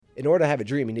in order to have a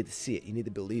dream, you need to see it. You need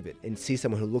to believe it and see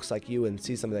someone who looks like you and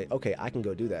see somebody like, okay, I can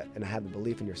go do that. And have the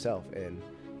belief in yourself. And,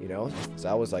 you know, so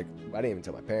I was like, I didn't even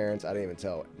tell my parents. I didn't even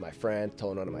tell my friends,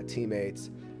 told none of my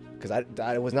teammates. Because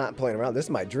I was not playing around. This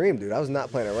is my dream, dude. I was not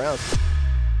playing around.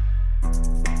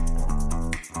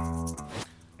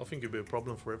 I think it'd be a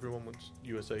problem for everyone once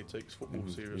USA takes football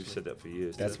seriously. You've said that for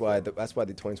years. That's why the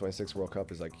 2026 World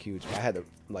Cup is like huge. I had to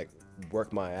like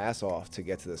work my ass off to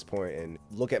get to this point and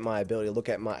look at my ability, look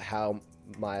at how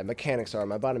my mechanics are,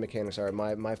 my body mechanics are,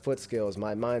 my foot skills,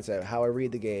 my mindset, how I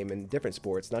read the game in different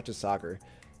sports, not just soccer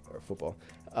or football.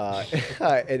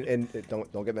 And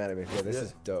don't get mad at me. Yeah, this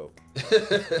is dope.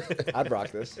 I'd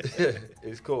rock this.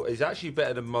 It's cool. It's actually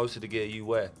better than most of the gear you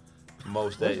wear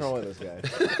most days. What's wrong with this guy?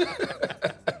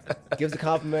 Gives a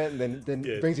compliment and then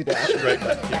brings you down. Right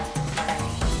back, yeah.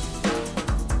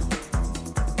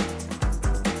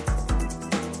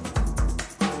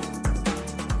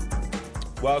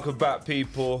 Welcome back,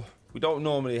 people. We don't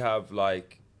normally have what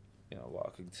I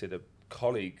consider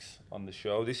colleagues on the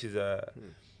show. This is a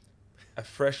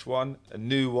fresh one, a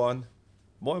new one.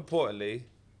 More importantly,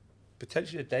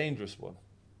 potentially a dangerous one.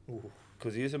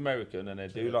 Because he is American and they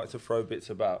do like to throw bits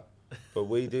about. But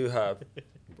we do have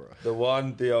the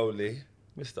one, the only,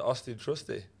 Mr. Auston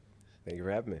Trusty. Thank you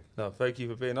for having me. No, thank you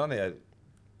for being on here.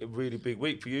 A really big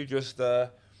week for you. Just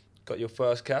got your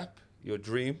first cap, your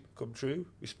dream come true.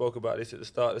 We spoke about this at the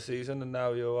start of the season, and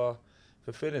now you are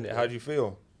fulfilling it. How do you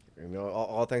feel? You know,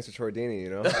 all thanks to Troy Deeney, you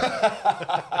know.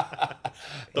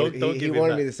 He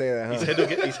wanted me to say that. Huh? His head will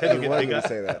get He wanted me to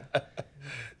say that.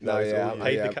 No, yeah, you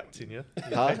paid the captain,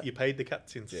 yeah. You paid the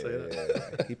captain to say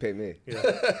that. Yeah. He paid me.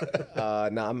 Yeah.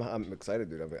 No, I'm excited,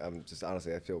 dude. I'm just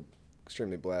honestly, I feel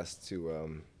extremely blessed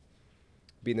to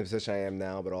be in the position I am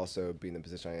now, but also be in the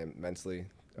position I am mentally.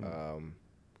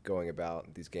 Going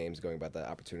about these games, going about that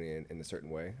opportunity in a certain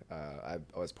way. I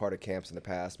was part of camps in the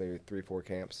past, maybe 3-4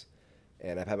 camps,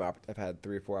 and I've had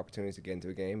 3 or 4 opportunities to get into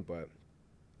a game, but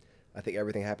I think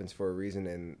everything happens for a reason,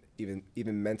 and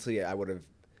even mentally, I would have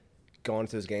gone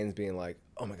to those games being like,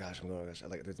 oh my gosh,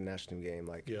 like there's a national team game,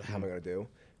 like how am I gonna do?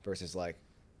 Versus like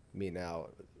me now,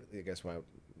 I guess when I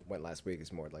went last week,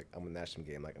 it's more like I'm in the national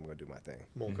team game, like I'm gonna do my thing.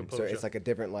 More composure. So it's like a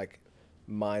different like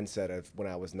mindset of when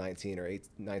I was 19 or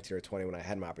 20 when I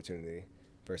had my opportunity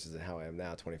versus how I am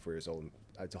now, 24 years old.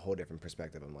 It's a whole different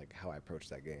perspective on like how I approach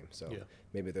that game. So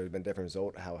maybe there's been different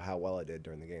result how well I did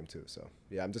during the game too. So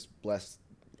yeah, I'm just blessed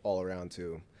all around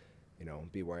to, you know,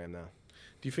 be where I am now.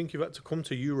 Do you think you've had to come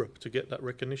to Europe to get that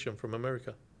recognition from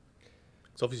America?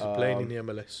 It's obviously playing in the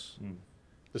MLS.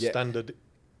 The standard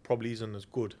probably isn't as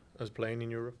good as playing in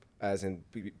Europe. As in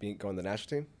being going to the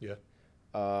national team? Yeah.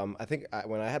 I think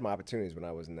when I had my opportunities when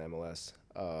I was in the MLS,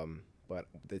 but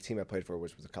the team I played for,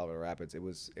 which was the Colorado Rapids,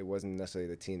 it wasn't necessarily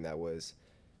the team that was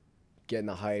getting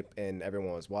the hype and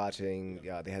everyone was watching.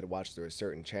 They had to watch through a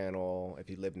certain channel. If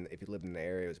you lived in the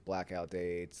area, it was blackout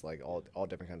dates, like all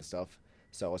different kind of stuff.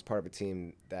 So I was part of a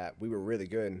team that we were really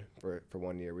good for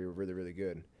 1 year. We were really, really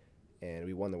good. And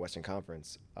we won the Western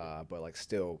Conference. But like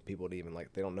still, people don't even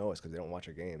like, they don't know us because they don't watch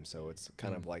our games. So it's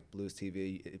kind of like Blues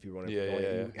TV. If you want to,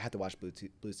 you had to watch Blues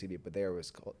TV. But there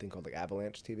was a thing called like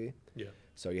Avalanche TV. Yeah.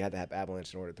 So you had to have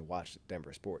Avalanche in order to watch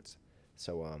Denver sports.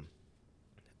 So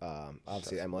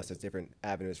obviously MLS has different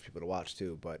avenues for people to watch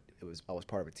too. But I was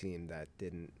part of a team that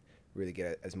didn't really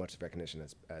get as much recognition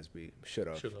as we should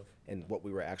have, and what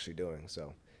we were actually doing.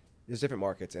 So there's different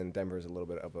markets, and Denver is a little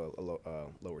bit of a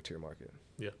lower tier market.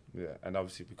 Yeah, and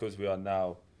obviously because we are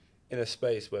now in a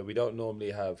space where we don't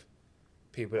normally have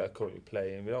people that are currently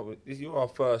playing. You're our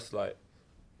first I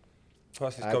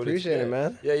appreciate it,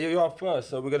 man. Yeah, you're our first,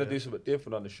 so we're gonna do something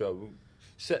different on the show. We'll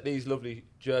set these lovely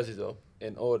jerseys up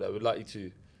in order. We'd like you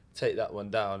to take that one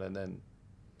down and then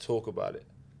talk about it.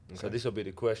 Okay. So this will be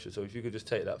the question. So if you could just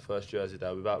take that first jersey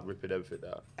down without ripping everything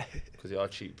down, because they are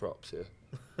cheap props here.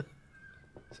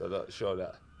 So show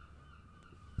that.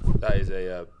 That is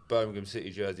a Birmingham City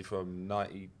jersey from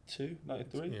 92,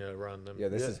 93? Yeah, around them. Yeah,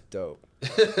 this is dope.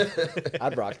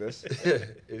 I'd rock this.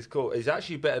 It's cool. It's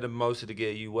actually better than most of the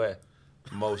gear you wear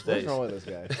most days. What's wrong with this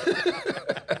guy?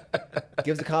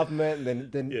 Gives a compliment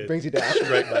and then brings you down.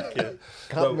 Right back, yeah.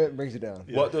 Compliment brings you down.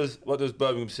 Yeah. What does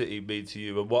Birmingham City mean to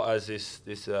you, and what has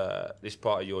this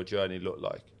part of your journey look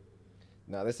like?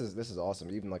 No, this is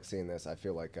awesome. Even like seeing this, I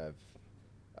feel like I've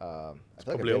it's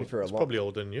probably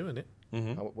older than you, isn't it?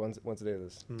 Mm-hmm. When's the day of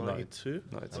this? 92.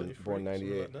 Born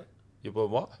 98. Like you're born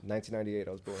what? 1998.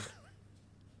 I was born.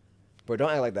 But don't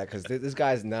act like that, because this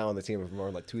guy's now on the team from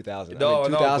more like 2000. No,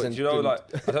 2000. But you know,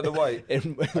 like I don't know why. I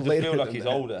just feel like he's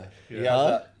older.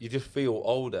 Yeah. You just feel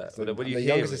older. So when you the hear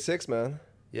youngest it, is 6, man.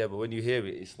 Yeah, but when you hear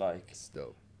it, it's like it's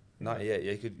dope. Not yet.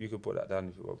 Yeah, you could put that down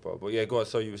if you want, bro. But yeah, go on.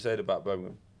 So you were saying about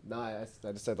Birmingham. No, I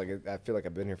just said like I feel like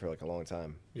I've been here for like a long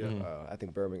time. Yeah. I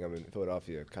think Birmingham and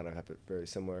Philadelphia kind of have it very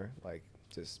similar, like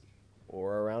just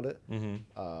aura around it.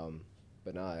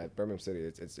 But Birmingham City,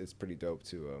 it's pretty dope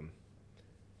to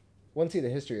want to see the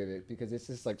history of it because it's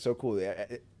just like so cool.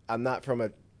 I'm not from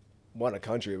a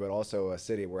country, but also a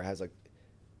city where it has like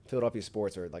Philadelphia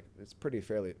sports are like it's pretty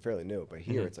fairly new. But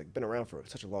here it's like been around for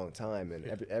such a long time, and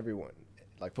everyone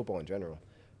like football in general,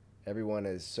 everyone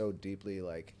is so deeply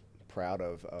like proud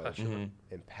of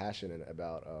and passionate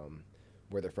about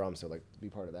where they're from. So like to be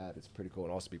part of that, it's pretty cool,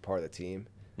 and also be part of the team.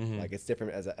 Like it's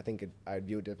different I think I'd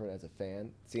view it different as a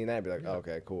fan. Seeing that, I'd be like, oh,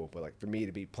 okay, cool. But like for me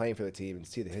to be playing for the team and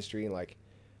see the history and like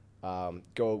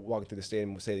go walking through the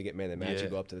stadium, say they get man of the match, you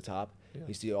go up to the top,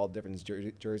 you see all different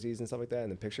jerseys and stuff like that,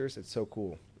 and the pictures. It's so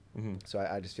cool. So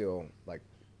I just feel like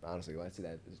honestly when I see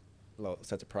that, there's a little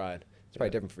sense of pride. It's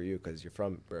probably different for you because you're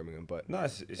from Birmingham, but no,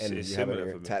 it's and you have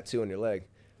your tattoo on your leg.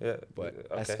 Yeah, but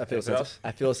okay. I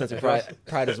feel a sense of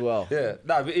pride as well. Yeah,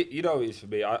 no, but you know, it's for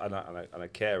me. I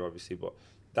care obviously, but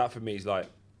that for me is like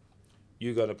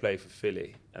you're gonna play for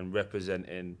Philly and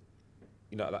representing.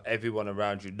 You know, like everyone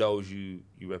around you knows you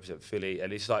represent Philly,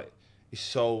 and it's like it's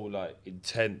so like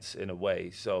intense in a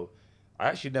way. So I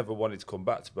actually never wanted to come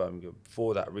back to Birmingham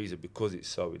for that reason because it's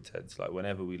so intense. Like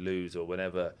whenever we lose or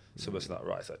whenever something's not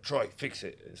right, it's like Troy, fix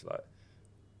it. It's like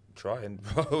I'm trying,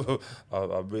 bro.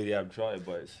 I really am trying,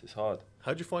 but it's hard.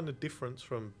 How do you find the difference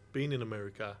from being in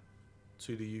America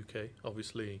to the UK?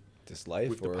 Obviously, just life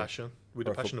with the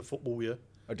passion of football. Yeah,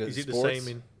 is it the same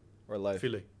in or life?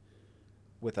 Philly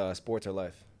with sports or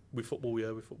life? With football,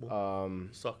 yeah, with football.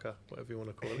 Soccer, whatever you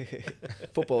want to call it.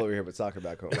 Football over here, but soccer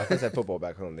back home. If I said football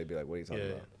back home, they'd be like, "What are you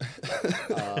talking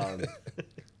about?"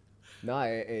 No,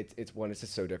 it's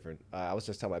just so different. I was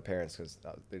just telling my parents because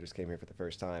they just came here for the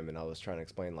first time, and I was trying to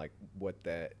explain like what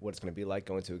it's going to be like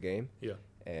going to a game. Yeah.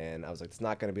 And I was like, it's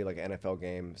not going to be like an NFL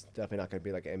game. It's definitely not going to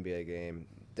be like an NBA game.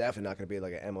 Definitely not going to be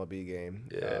like an MLB game.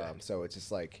 Yeah. So it's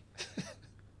just like,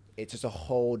 it's just a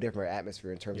whole different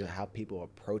atmosphere in terms of how people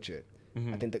approach it.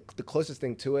 I think the closest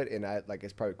thing to it, and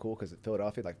it's probably cool because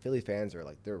Philadelphia, like Philly fans are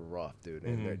like they're rough, dude,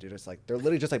 and they're just like they're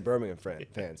literally just like Birmingham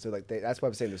fans. So like that's why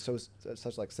I'm saying there's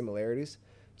such like similarities.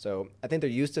 So I think they're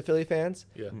used to Philly fans,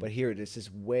 but here it's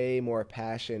just way more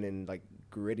passion and like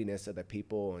grittiness of the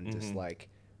people, and just like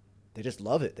they just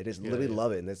love it. They just literally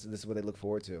love it, and this is what they look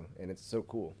forward to, and it's so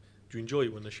cool. Do you enjoy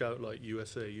it when they shout like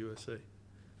USA, USA?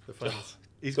 The fans.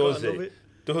 He's got to love it.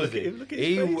 Does he?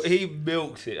 He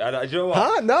milks it. And do you know what?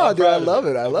 Huh? No, dude, I love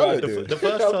it. I love it, dude. The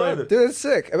first time, dude, it's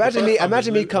sick.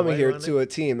 Imagine me coming here to a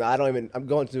team. I'm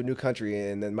going to a new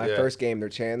country, and then my first game, they're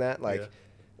chanting that. Like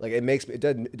it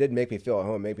did make me feel at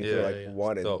home. It made me feel like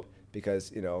wanted.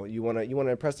 Because you want to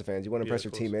impress the fans. You want to impress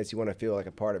your teammates. You want to feel like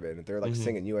a part of it. And if they're like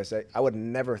singing USA, I would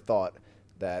never thought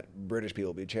that British people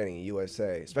would be chanting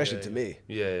USA, especially to me.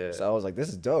 Yeah. So I was like, this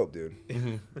is dope, dude.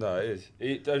 No, it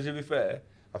is. To be fair,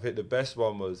 I think the best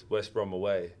one was West Brom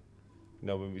away. You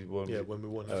know, when we won. Yeah, when we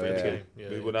won after the game. Yeah,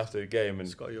 we won after the game, and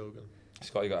Scotty Hogan.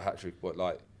 Scotty got a hat trick, but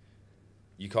like,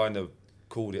 you kind of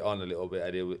called it on a little bit,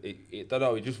 and it don't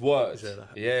know, it just worked.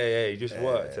 Yeah, it just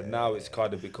worked, and now it's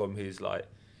kind of become his like,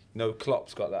 you know,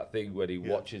 Klopp's got that thing where he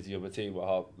watches the other team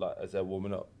as they're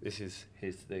warming up. This is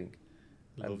his thing,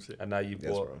 and now you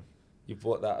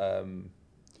brought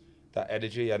that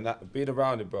energy and that being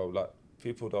around him, bro. Like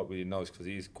people don't really know because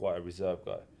he's quite a reserved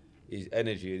guy. His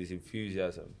energy and his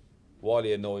enthusiasm, while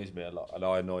he annoys me a lot, and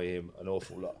I annoy him an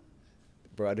awful lot.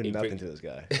 Bro, I did nothing to this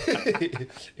guy.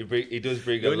 he does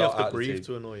bring you a lot have to out breathe of the team.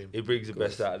 to annoy him. He brings the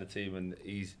best out of the team, and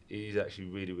he's actually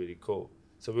really, really cool.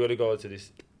 So we're going to go into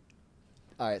this.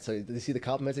 All right, so did you see the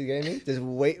compliments he gave me? Just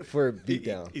wait for a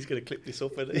beatdown. He's going to clip this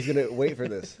up. He's going to wait for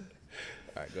this.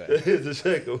 All right, go ahead. Here's the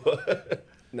second one.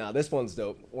 Nah, this one's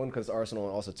dope. One, because Arsenal,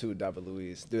 and also two, David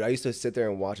Luiz. Dude, I used to sit there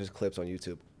and watch his clips on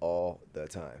YouTube all the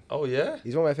time. Oh, yeah?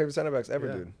 He's one of my favorite center backs ever,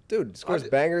 dude. Dude, scores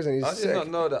bangers and he's sick. I did not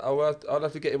know that. I'll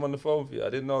have to get him on the phone for you. I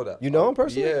didn't know that. You know him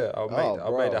personally? Yeah,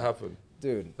 I'll make that happen.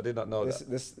 Dude. I did not know that.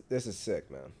 This is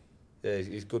sick, man. Yeah,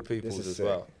 he's good people as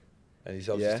well. And he's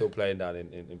obviously still playing down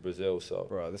in Brazil, so.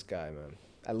 Bro, this guy, man.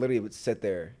 I literally would sit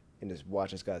there and just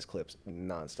watch this guy's clips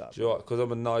nonstop. Do you know what? Because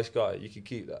I'm a nice guy. You can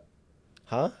keep that.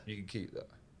 Huh? You can keep that.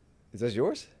 Is this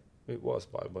yours? It was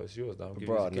mine, but it's yours now.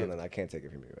 Bro, no, I can't take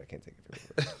it from you.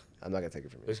 I'm not going to take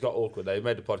it from you. It's got awkward now. You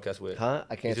made the podcast weird. Huh?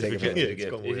 I can't take it from you.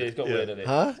 It's got weird, isn't it?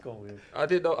 Huh? It's gone weird. I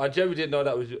genuinely didn't know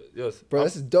that was yours. Bro,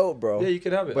 this is dope, bro. Yeah, you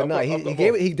can have it. But no,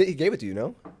 he gave it to you,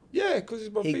 no? Yeah, because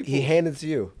it's my people. He handed it to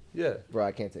you. Yeah. Bro,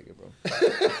 I can't take it, bro.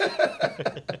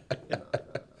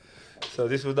 So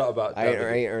this was not about... I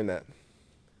ain't earned that.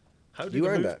 How did You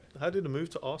earned that. How did the move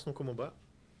to Arsenal come about?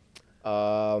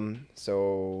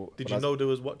 So Did you know they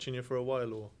was watching you for a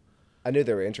while, or? I knew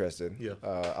they were interested. Yeah.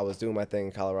 I was doing my thing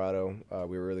in Colorado.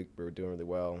 We were doing really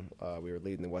well. We were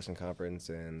leading the Western Conference,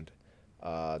 and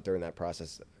during that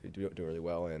process, we doing really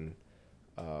well. And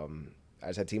I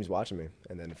just had teams watching me.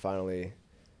 And then finally,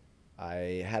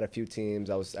 I had a few teams.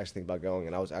 I was actually thinking about going,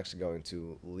 and I was actually going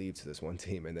to leave to this one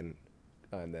team. And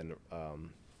then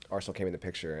Arsenal came in the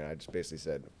picture, and I just basically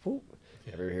said, "Whoop,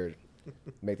 we're here,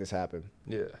 make this happen."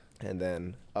 Yeah. And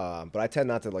then, but I tend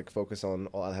not to like focus on.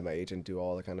 I have my agent do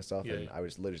all that kind of stuff, Yeah, and yeah. I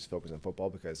was literally just focused on football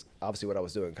because obviously what I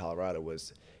was doing in Colorado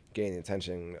was gaining the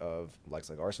attention of like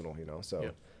Arsenal, you know.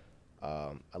 So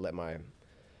I let my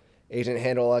agent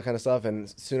handle all that kind of stuff, and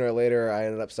sooner or later I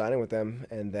ended up signing with them,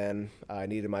 and then I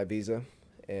needed my visa,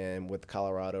 and with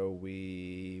Colorado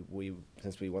we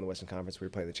since we won the Western Conference, we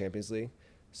were playing the Champions League.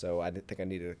 So I did think I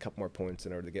needed a couple more points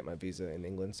in order to get my visa in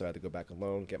England. So I had to go back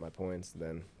alone, get my points, and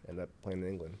then end up playing in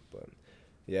England. But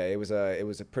yeah, it was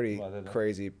a pretty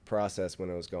crazy process when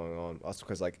it was going on. Also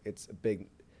because like it's a big,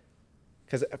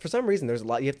 because for some reason there's a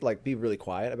lot you have to like be really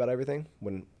quiet about everything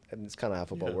when and it's kind of how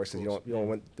football works. Because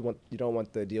you don't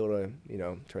want the deal to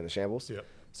turn the shambles. Yeah.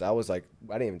 So I was like,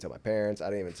 I didn't even tell my parents. I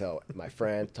didn't even tell my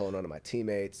friends. Told none of my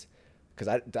teammates because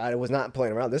I was not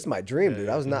playing around. This is my dream, dude.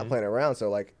 I was not playing around. So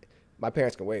like. My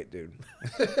parents can wait, dude.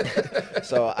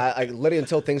 So I literally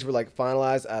until things were like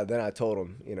finalized, then I told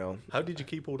them, How did you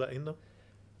keep all that in though?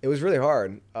 It was really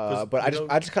hard, but I you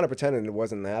know- just kind of pretended it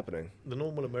wasn't happening. The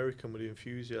normal American with the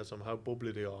enthusiasm, how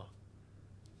bubbly they are,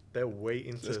 they're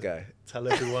waiting This to guy. tell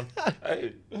everyone.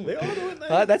 Hey. They are, aren't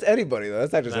they? That's anybody though.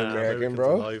 That's not just American, Americans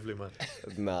bro. are lively, man.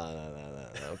 No.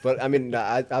 But I mean,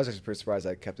 I was actually pretty surprised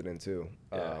I kept it in too.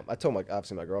 Yeah. I told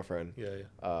obviously my girlfriend.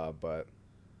 Yeah. But.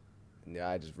 Yeah,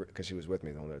 I just because she was with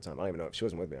me the whole entire time. I don't even know if she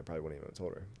wasn't with me. I probably wouldn't even have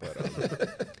told her.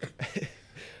 But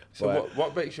So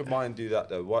what makes your mind do that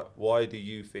though? Why do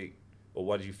you think, or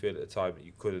why did you feel at the time that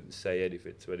you couldn't say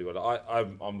anything to anyone?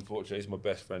 I'm unfortunately, he's my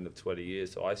best friend of 20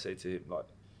 years, so I say to him like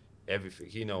everything.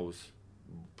 He knows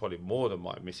probably more than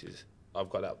my missus. I've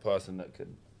got that person that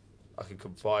I can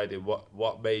confide in.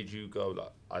 What made you go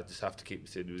like I just have to keep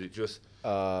this in? Was it just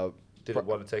didn't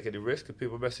want to take any risk if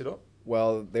people mess it up?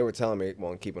 Well, they were telling me,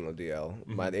 keep it on the DL.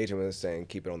 My agent was saying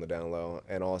keep it on the down low.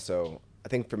 And also, I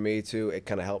think for me, too, it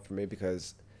kind of helped for me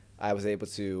because I was able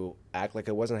to act like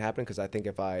it wasn't happening because I think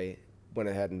if I went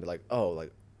ahead and be like, oh,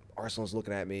 like Arsenal's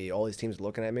looking at me, all these teams are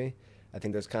looking at me, I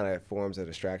think there's kind of forms of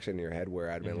distraction in your head where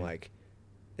I'd been like,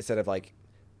 instead of like,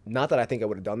 not that I think I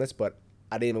would have done this, but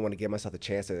I didn't even want to give myself the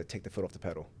chance to take the foot off the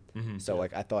pedal. So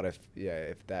like I thought if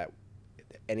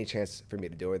any chance for me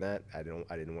to doing that, I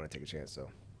didn't want to take a chance. So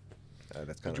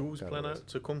that's kind of. Did you always plan out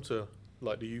to come to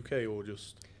like the UK or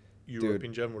just Europe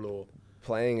in general, or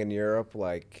playing in Europe?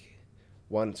 Like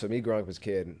so me growing up as a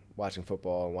kid, watching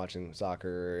football and watching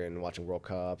soccer and watching World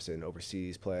Cups and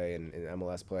overseas play and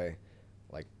MLS play,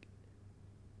 like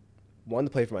wanting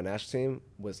to play for my national team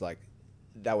was like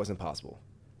that was impossible.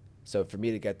 So for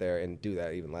me to get there and do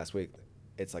that even last week,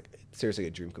 it's like seriously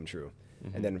a dream come true.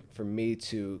 And then for me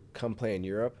to come play in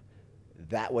Europe,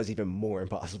 that was even more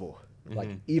impossible. Like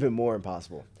even more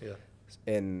impossible. Yeah.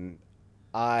 And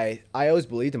I always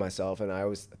believed in myself, and I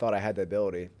always thought I had the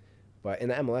ability. But in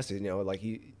the MLS, like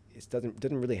it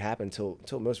didn't really happen until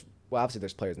most. Well, obviously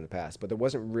there's players in the past, but there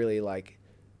wasn't really like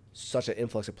such an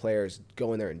influx of players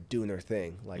going there and doing their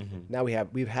thing. Like now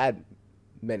we've had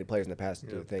many players in the past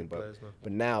do the thing,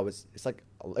 but now it's like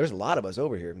there's a lot of us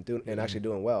over here doing and actually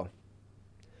doing well.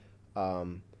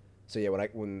 So yeah,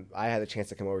 when I had the chance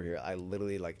to come over here, I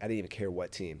literally I didn't even care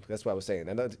what team. That's what I was saying.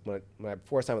 And when I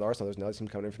before I signed with Arsenal, there was another team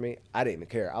coming in for me. I didn't even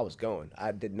care. I was going.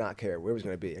 I did not care where it was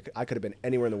going to be. I could have been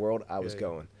anywhere in the world. I was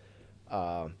going.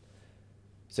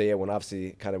 So yeah, when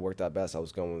obviously kind of worked out best, I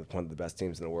was going with one of the best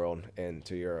teams in the world and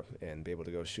to Europe and be able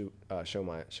to go show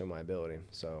my ability.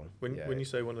 So when you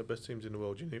say one of the best teams in the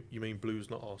world, you mean Blues,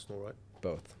 not Arsenal, right?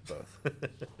 Both.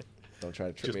 Don't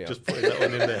try to trip me up. Just putting that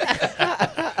one in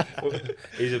there.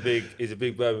 He's a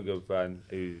big Birmingham fan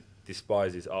who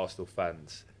despises Arsenal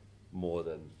fans more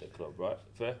than the club, right?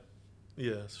 Fair?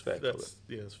 Yes, fair.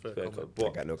 It's fair comment. I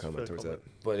got no comment towards that.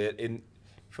 But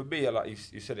for me, like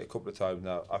you said it a couple of times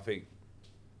now, I think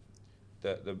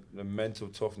that the mental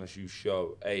toughness you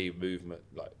show, movement,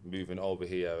 like moving over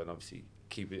here and obviously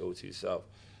keeping it all to yourself.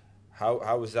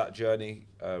 How was that journey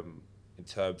in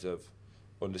terms of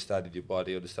understanding your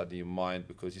body, understanding your mind,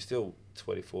 because you're still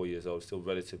 24 years old, still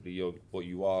relatively young, but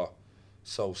you are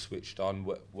so switched on.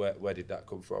 Where did that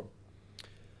come from?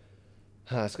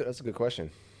 That's good. That's a good question.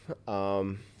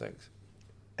 Thanks.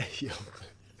 Yo.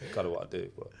 Kind of what I do,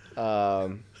 but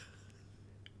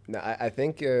No, I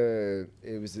think it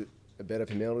was a bit of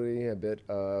humility, a bit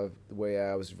of the way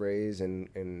I was raised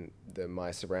and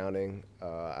my surrounding.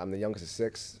 I'm the youngest of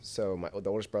six, so the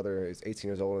oldest brother is 18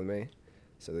 years older than me.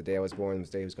 So the day I was born was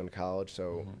the day he was going to college.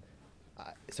 So,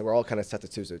 so we're all kind of set to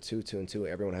two. So two, and two.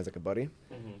 Everyone has like a buddy.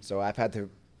 So I've had to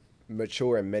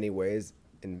mature in many ways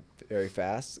and very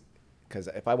fast. Because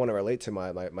if I want to relate to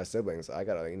my siblings, I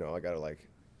gotta like,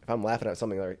 if I'm laughing at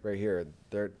something right here,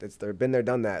 they're been there,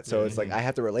 done that. So it's like I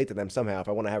have to relate to them somehow if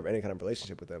I want to have any kind of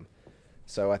relationship with them.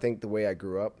 So I think the way I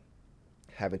grew up,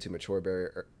 having to mature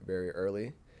very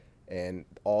early, and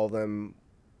all of them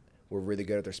were really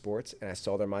good at their sports, and I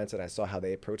saw their mindset. I saw how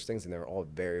they approached things, and they were all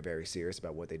very, very serious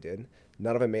about what they did.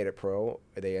 None of them made it pro.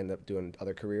 They ended up doing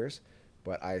other careers,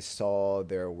 but I saw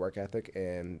their work ethic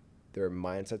and their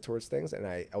mindset towards things, and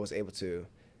I was able to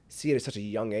see it at such a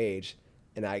young age,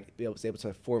 and I was able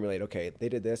to formulate, okay, they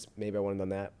did this, maybe I want to done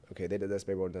that. Okay, they did this,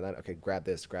 maybe I want to done that. Okay, grab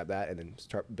this, grab that, and then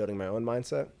start building my own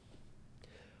mindset.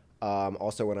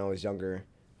 Also, when I was younger,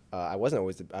 I wasn't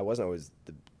always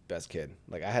the best kid.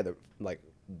 Like I had to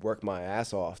work my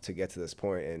ass off to get to this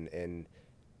point, and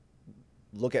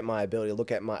look at my ability,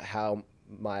 look at how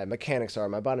my mechanics are,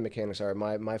 my body mechanics are,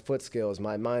 my foot skills,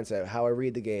 my mindset, how I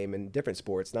read the game in different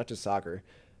sports, not just soccer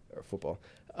or football.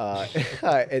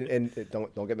 And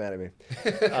don't get mad at me.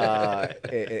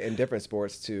 In different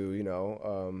sports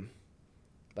to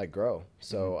grow.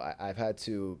 So I've had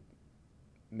to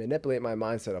manipulate my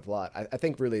mindset a lot. I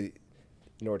think really,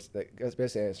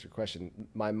 basically answer your question,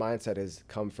 my mindset has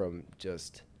come from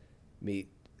just me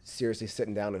seriously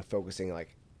sitting down and focusing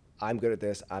like, I'm good at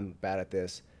this, I'm bad at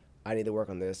this, I need to work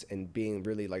on this, and being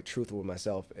really like truthful with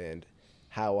myself and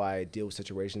how I deal with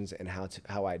situations and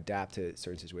how I adapt to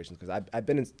certain situations. Because I've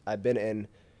been in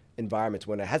environments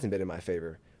when it hasn't been in my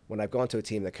favor. When I've gone to a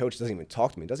team, the coach doesn't even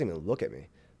talk to me, doesn't even look at me.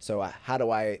 So how do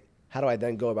I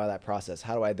then go about that process?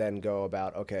 How do I then go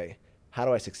about, okay, how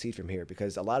do I succeed from here?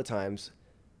 Because a lot of times,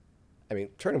 I mean,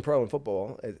 turning pro in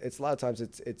football, it's a lot of times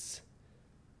it's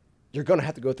you're going to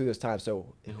have to go through those times.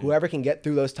 So whoever can get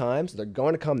through those times, they're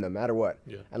going to come no matter what.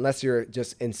 Yeah. Unless you're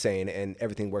just insane and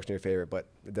everything works in your favor, but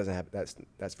it doesn't happen.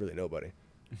 That's really nobody.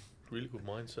 Really good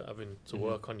mindset, having to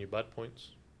work on your bad points.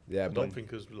 Yeah, I don't think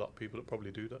there's a lot of people that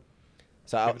probably do that.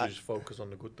 So people just focus on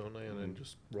the good, don't they, and then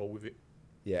just roll with it.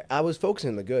 Yeah, I was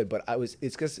focusing on the good, but it's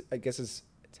because I guess it's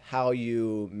how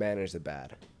you manage the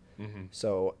bad.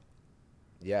 So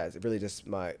yeah, it's really just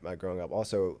my growing up.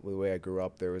 Also, the way I grew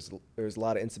up, there was a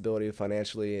lot of instability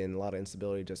financially and a lot of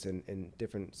instability just in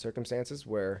different circumstances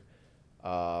where,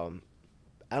 I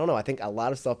don't know, I think a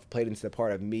lot of stuff played into the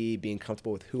part of me being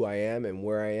comfortable with who I am and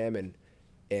where I am, and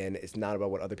it's not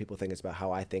about what other people think, it's about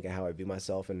how I think and how I view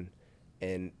myself,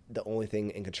 and the only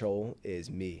thing in control is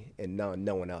me and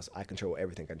no one else. I control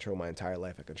everything. I control my entire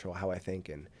life. I control how I think,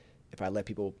 and if I let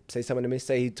people say something to me,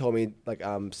 say he told me like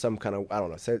some kind of, I don't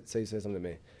know, say something to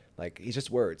me, like it's just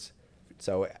words.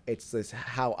 So it's this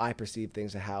how I perceive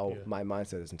things and how my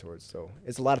mindset is towards. So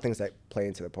it's a lot of things that play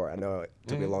into the part. I know it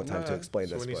took me a long time to explain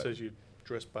this. So when he says you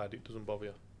dress bad, it doesn't bother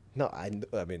you? No, I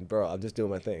mean, bro, I'm just doing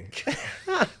my thing.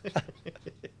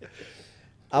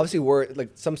 Obviously,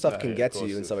 like some stuff can get to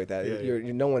you and stuff like that. You're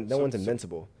no one's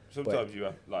invincible. Sometimes you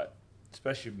have, like,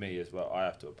 especially me as well, I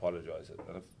have to apologise. And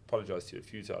I've apologised to you a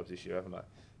few times this year, haven't I?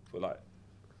 For like,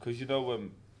 because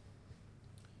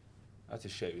that's a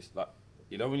shame. It's like,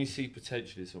 when you see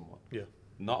potential in someone,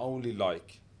 not only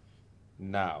like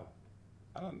now,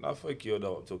 I think you'll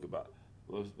know what I'm talking about.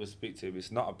 We'll speak to him.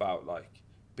 It's not about like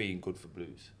being good for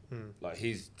Blues. Like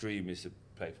his dream is to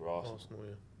play for Arsenal.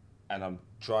 And I'm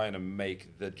trying to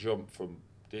make the jump from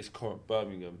this current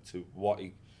Birmingham to what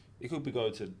he could be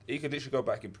going to. He could literally go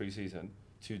back in pre-season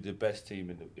to the best team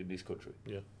in this country.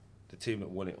 Yeah, the team that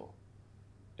won it all.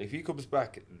 If he comes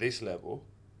back at this level,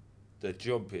 the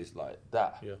jump is like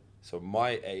that. Yeah. So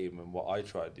my aim and what I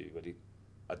try to do,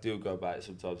 I do go about it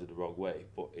sometimes in the wrong way,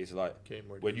 but it's like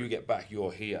when you get back,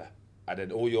 you're here, and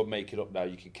then all you're making up now,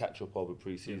 you can catch up over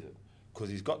pre-season because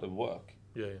he's got the work.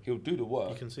 Yeah, he'll do the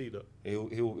work. You can see that.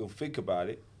 He'll think about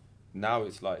it. Now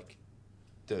it's like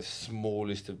the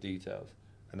smallest of details,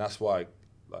 and that's why,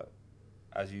 like,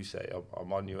 as you say,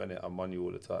 I'm on you, innit? I'm on you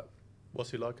all the time.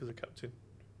 What's he like as a captain?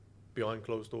 Behind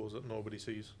closed doors that nobody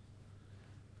sees.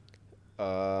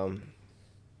 Don't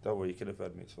worry, you could have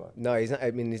heard me. It's fine. No, he's not.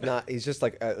 I mean, he's not. He's just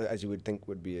like as you would think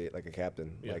would be like a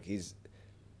captain. Yeah. Like he's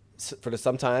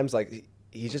sometimes like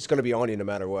he's just gonna be on you no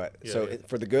matter what. Yeah, so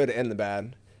for the good and the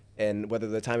bad. And whether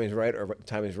the timing's right or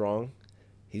timing's wrong,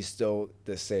 he's still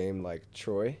the same, like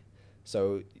Troy.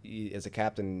 So as a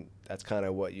captain, that's kind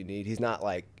of what you need. He's not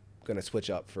like going to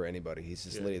switch up for anybody. He's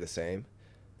just literally the same.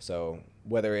 So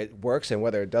whether it works and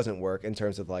whether it doesn't work in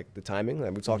terms of like the timing.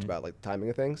 And we talked about like the timing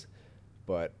of things,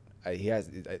 but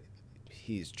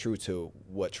he's true to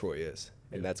what Troy is,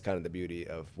 and that's kind of the beauty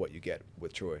of what you get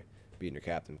with Troy being your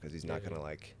captain, because he's not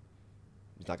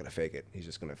he's not gonna fake it. He's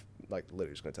just gonna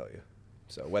literally just gonna tell you.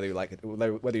 So whether you like it,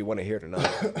 whether you want to hear it or not.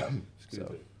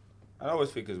 So. I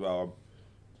always think as well,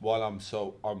 while I'm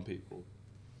so on people,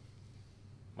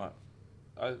 like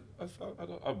I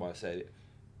don't mind saying it.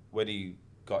 When he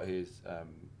got his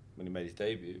when he made his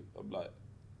debut, I'm like,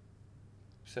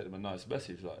 sent him a nice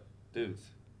message like, dude,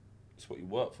 it's what you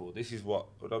work for. This is what,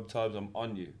 times I'm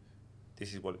on you,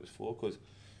 this is what it was for. Because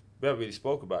we haven't really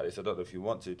spoke about this. I don't know if you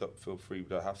want to. Don't feel free. We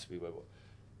don't have to be. But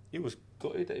he was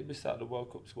gutted that he missed out on the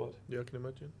World Cup squad. Yeah, I can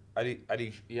imagine. And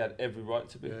he had every right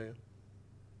to be. Yeah.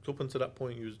 So up until that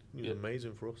point, he was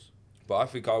amazing for us. But I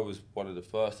think I was one of the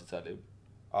first to tell him,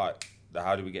 all right, now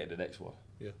how do we get in the next one?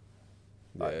 Yeah.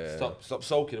 Like, stop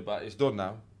sulking about it. It's done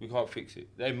now. We can't fix it.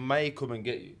 They may come and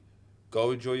get you.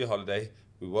 Go enjoy your holiday.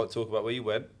 We won't talk about where you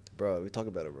went. Bro, we talk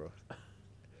about it, bro.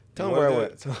 Tell him where I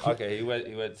went. Okay, he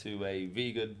went to a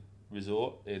vegan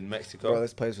resort in Mexico. Bro,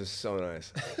 this place was so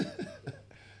nice.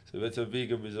 So we went to a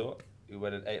vegan resort. We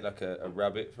went and ate like a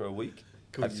rabbit for a week.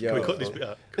 Can we cut this bit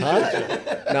out?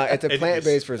 No, it's a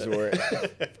plant-based resort.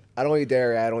 I don't eat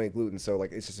dairy. I don't eat gluten. So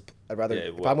like, it's just I'd rather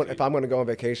if I'm gonna go on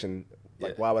vacation,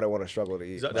 like why would I want to struggle to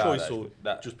eat? Is that choice or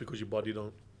just because your body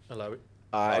don't allow it?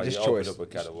 Just choice. Up a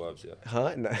can of worms, yeah.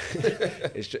 Huh? No.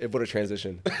 What a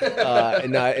transition.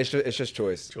 No, it's just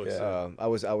choice. Yeah. I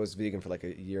was vegan for like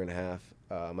a year and a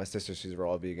half. My sister, she's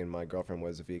raw vegan. My girlfriend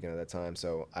was a vegan at that time,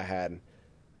 so I had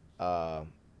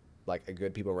like a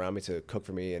good people around me to cook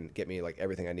for me and get me like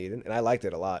everything I needed, and I liked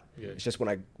it a lot. Yeah. It's just when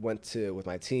I went with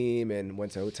my team and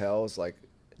went to hotels, like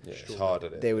it's hard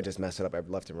at it. They would just mess it up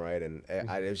left and right, and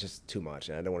it was just too much,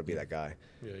 and I don't want to be that guy.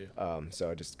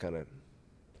 So I just kind of,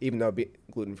 even though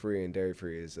gluten free and dairy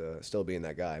free is still being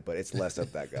that guy, but it's less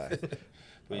of that guy.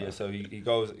 But so he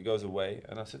goes away,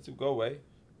 and I said to him, go away,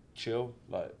 chill,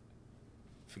 like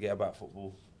forget about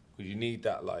football, because you need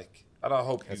that, like. And I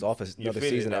hope it's off another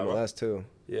season at MLS too.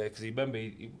 Yeah, because remember,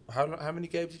 how many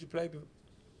games did you play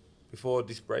before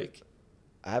this break?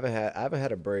 I haven't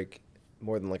had a break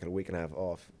more than like a week and a half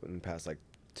off in the past like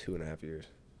 2.5 years.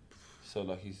 So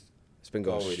like it's been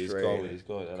going straight. He's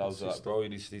going. And I was like, bro, you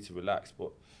just need to relax. But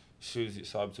as soon as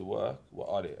it's time to work, we're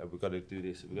on it, and we're gonna do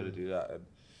this, and we're gonna do that, and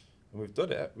we've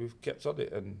done it. We've kept on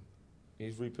it, and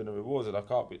he's reaping the rewards. And I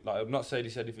can't be like, I'm not saying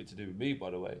it's anything to do with me, by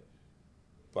the way,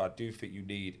 but I do think you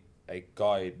need a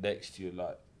guy next to you,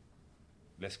 like,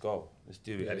 let's go, let's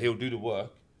do it, and he'll do the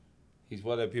work. He's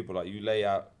one of them people like you lay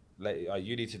out,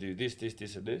 you need to do this,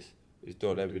 and this. It's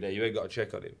done every day. You ain't got to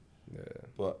check on him. Yeah.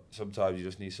 But sometimes you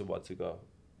just need someone to go,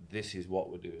 this is what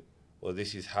we're doing, or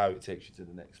this is how it takes you to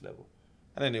the next level.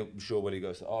 And then I'm sure when he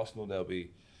goes to Arsenal, there'll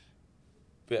be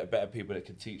better people that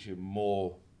can teach him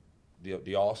more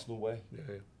the Arsenal way.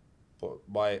 Yeah. But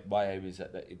my aim is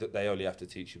that they only have to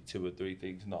teach him 2 or 3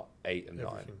 things, not 8 and 9.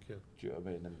 Yeah. Do you know what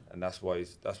I mean? And that's why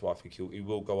I think he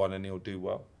will go on and he'll do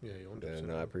well. Yeah, 100%.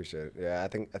 No, I appreciate it. Yeah, I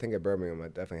think at Birmingham I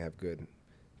definitely have good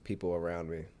people around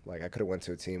me. Like I could have went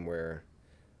to a team where,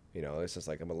 it's just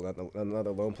like I'm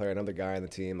another lone player, another guy on the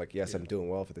team. Like yes, I'm doing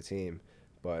well for the team,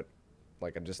 but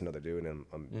like I'm just another dude, and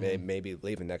I'm maybe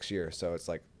leaving next year. So it's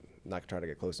like not trying to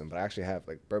get close to them, but I actually have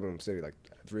like Birmingham City. Like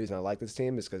the reason I like this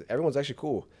team is because everyone's actually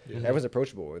cool. Yeah. Everyone's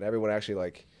approachable, and everyone actually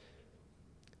like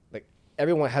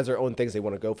everyone has their own things they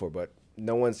want to go for, but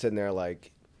no one's sitting there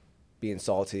like being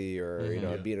salty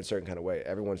or being a certain kind of way.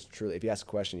 Everyone's truly, if you ask a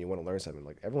question, you want to learn something.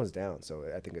 Like everyone's down, so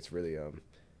I think it's really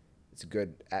it's a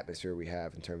good atmosphere we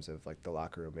have in terms of like the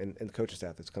locker room and the coaching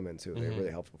staff that's come in too. They're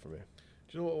really helpful for me.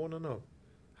 Do you know what I want to know?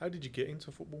 How did you get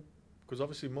into football? Because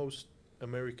obviously most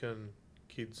American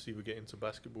kids either get into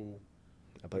basketball,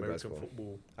 I played American basketball.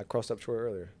 football. I crossed up Troy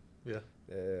earlier. Yeah.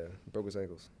 Yeah. Broke his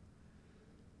ankles.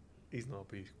 He's not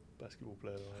a big basketball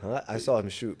player though. Huh? I saw him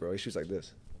shoot, bro. He shoots like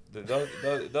this.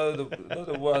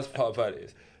 The worst part about it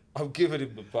is I'm giving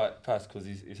him the pass because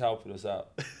he's helping us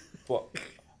out. But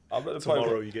I'm at the Tomorrow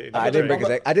point where, you get in. I didn't break his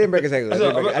ankle.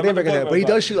 I didn't break his ankle. But he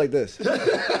does shoot like this. I'm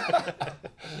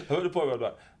at the point where I'm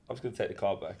like, I'm just gonna take the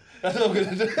car back. That's what I'm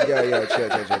gonna do. Yeah,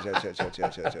 chill.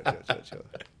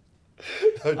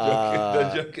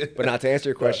 I'm joking. But now to answer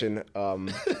your question,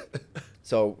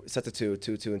 so set to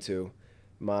 2 and 2.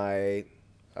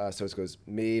 So it goes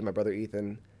me, my brother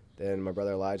Ethan, then my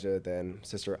brother Elijah, then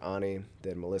sister Ani,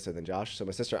 then Melissa, then Josh. So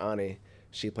my sister Ani,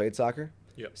 she played soccer.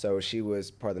 Yeah. So she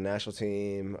was part of the national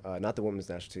team, not the women's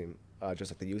national team,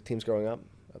 just like the youth teams growing up.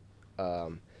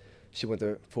 She went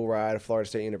to full ride at Florida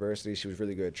State University. She was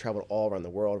really good. Traveled all around the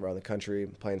world, around the country,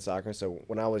 playing soccer. So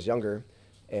when I was younger,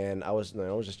 and I was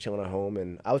just chilling at home,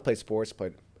 and I would play sports,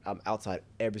 but I'm outside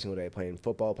every single day playing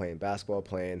football, playing basketball,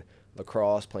 playing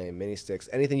lacrosse, playing mini sticks,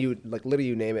 anything literally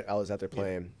you name it, I was out there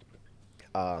playing.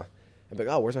 I'm like,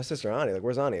 oh, where's my sister Ani? Like,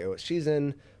 where's Ani? She's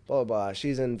in blah, blah, blah.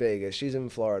 She's in Vegas. She's in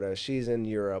Florida. She's in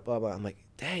Europe, blah, blah. I'm like,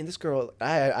 dang, this girl,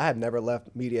 I have never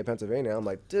left Media, Pennsylvania. I'm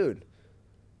like, dude,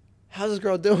 how's this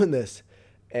girl doing this?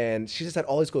 And she just had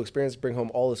all these cool experiences, bring home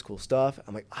all this cool stuff.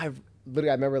 I'm like, I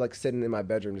remember like sitting in my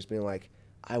bedroom just being like,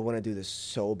 I want to do this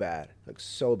so bad, like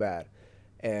so bad.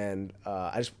 And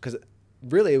because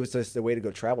really it was just a way to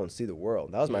go travel and see the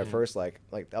world. That was my first like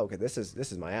okay, this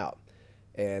is my out.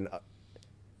 And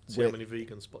see how many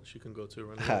vegan spots you can go to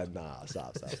around nah,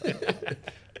 stop.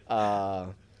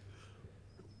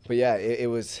 But yeah, it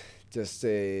was just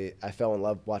I fell in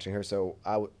love watching her. So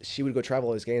she would go travel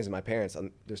all these games, and my parents,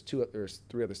 there's 3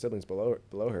 other siblings below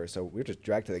her, so we were just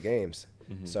dragged to the games.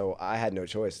 So I had no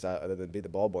choice other than be the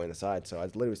ball boy on the side. So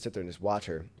I'd literally sit there and just watch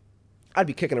her. I'd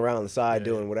be kicking around on the side,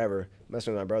 doing whatever,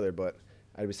 messing with my brother, but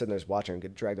I'd be sitting there just watching her and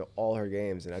get dragged to all her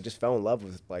games. And I just fell in love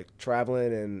with like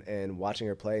traveling and watching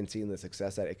her play and seeing the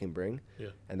success that it can bring.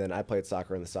 Yeah. And then I played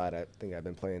soccer on the side. I think I've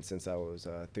been playing since I was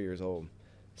 3 years old.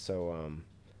 So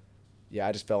yeah,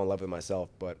 I just fell in love with myself.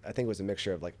 But I think it was a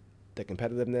mixture of like the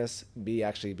competitiveness,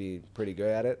 actually be pretty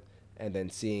good at it, and then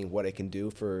seeing what it can do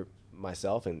for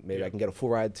myself, and maybe I can get a full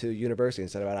ride to university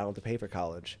instead of I don't have to pay for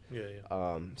college.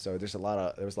 So there was a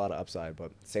lot of upside, but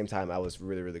at the same time I was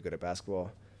really, really good at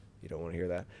basketball. You don't want to hear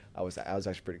that. I was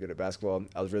actually pretty good at basketball.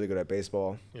 I was really good at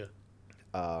baseball.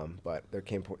 But there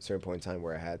came a certain point in time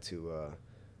where I had to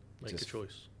make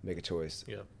a choice.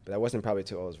 But that wasn't probably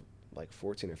until I was like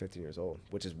 14 or 15 years old,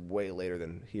 which is way later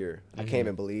than here. I can't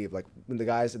even believe, like, when the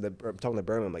guys I'm talking to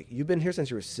Birmingham, like, you've been here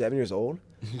since you were 7 years old?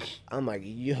 I'm like,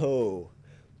 yo,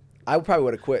 I probably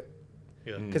would have quit.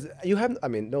 Because you have, I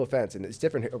mean, no offense, and it's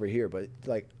different over here, but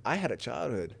like, I had a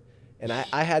childhood, and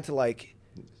I had to, like,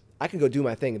 I could go do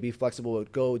my thing and be flexible,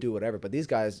 go do whatever, but these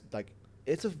guys, like,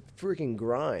 it's a freaking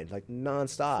grind, like,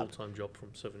 nonstop. Full-time job from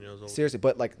 7 years old. Seriously,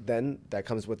 but like, then that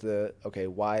comes with okay,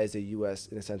 why is the U.S.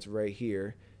 in a sense right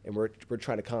here, and we're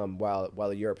trying to come while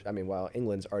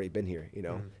England's already been here, you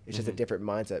know? It's just a different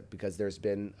mindset because there's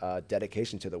been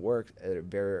dedication to the work at a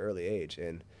very early age,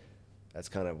 and that's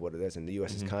kind of what it is, and the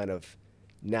U.S. is kind of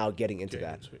now getting into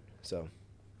that. So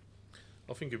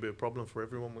I think it'd be a problem for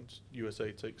everyone once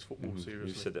USA takes football seriously.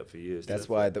 You've said that for years. That's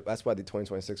why the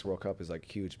 2026 World Cup is like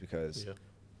huge, because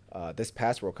this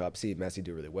past World Cup, see Messi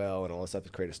do really well and all this stuff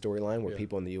to create a storyline where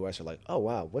people in the U.S. are like, oh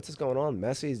wow, what's this going on?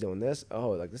 Messi's doing this. Oh,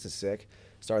 like, this is sick.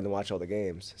 Starting to watch all the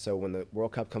games. So when the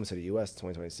World Cup comes to the U.S.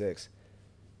 2026,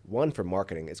 one, for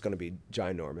marketing, it's going to be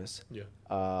ginormous.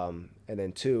 And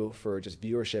then two, for just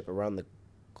viewership around the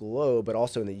globe, but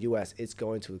also in the U.S., it's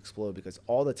going to explode because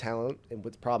all the talent, and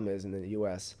what the problem is in the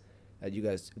U.S., that you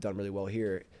guys have done really well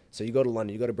here. So you go to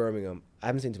London, you go to Birmingham. I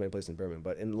haven't seen too many places in Birmingham,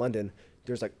 but in London,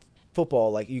 there's like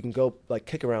football, like you can go like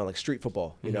kick around like street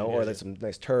football, you know, or like some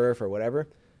nice turf or whatever.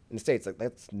 In the States, like,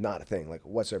 that's not a thing, like,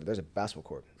 whatsoever. There's a basketball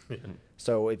court.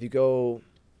 So if you go,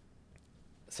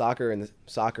 soccer in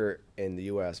the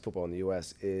U.S., football in the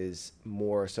U.S. is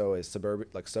more so a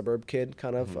suburb kid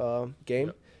kind of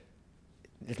game.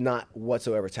 It's not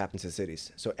whatsoever tapped into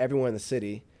cities. So everyone in the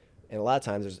city, and a lot of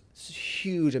times there's a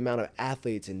huge amount of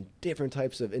athletes and different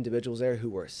types of individuals there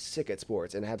who are sick at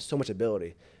sports and have so much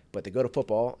ability, but they go to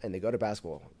football and they go to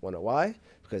basketball. Want to know why?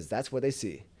 Because that's what they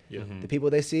see. The people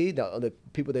they see, the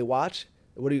people they watch.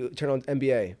 What do you turn on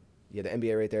NBA? Yeah, the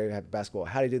NBA right there. You have basketball.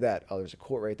 How do you do that? Oh, there's a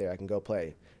court right there. I can go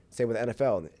play. Same with the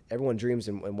NFL. Everyone dreams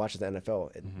and watches the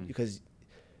NFL because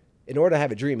in order to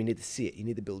have a dream, you need to see it. You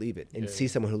need to believe it and see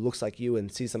someone who looks like you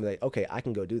and see somebody like, okay, I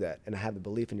can go do that, and have the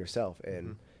belief in yourself.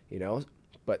 And you know,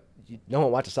 but no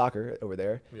one watches soccer over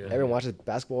there. Everyone watches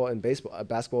basketball and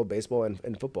baseball,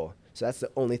 and football. So that's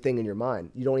the only thing in your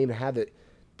mind. You don't even have it.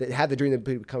 Have the dream to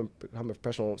become a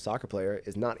professional soccer player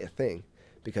is not a thing,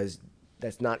 because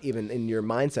that's not even in your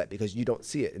mindset, because you don't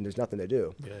see it and there's nothing to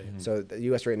do. So the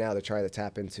U.S. right now, they're trying to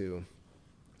tap into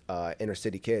inner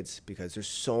city kids because there's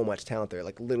so much talent there.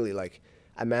 Like, literally, like,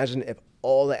 imagine if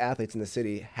all the athletes in the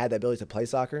city had the ability to play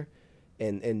soccer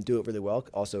and do it really well.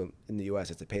 Also in the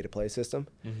U.S., it's a pay-to-play system.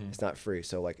 It's not free,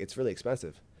 so like, it's really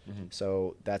expensive.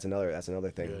 So that's another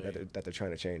thing that they're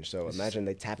trying to change. So imagine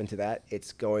they tap into that,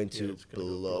 it's going to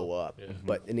blow up.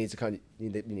 But it needs to come. You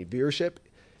need viewership,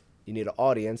 you need an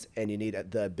audience, and you need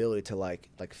the ability to like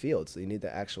fields. So you need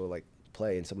the actual like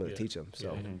play and someone to teach them.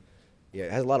 So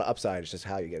it has a lot of upside. It's just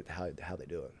how you get it, how they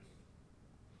do it.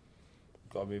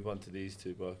 got to move on to these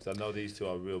two, bro, because I know these two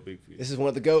are real big for you. This is one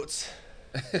of the GOATs.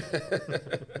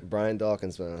 Brian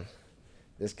Dawkins, man.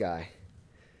 This guy.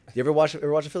 You ever watch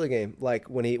a Philly game? Like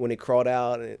when he crawled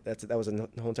out, that was a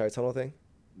whole entire tunnel thing?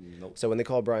 Nope. So when they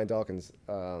called Brian Dawkins,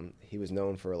 he was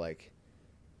known for like,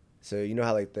 so you know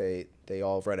how like they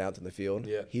all run out to the field?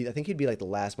 Yeah. I think he'd be like the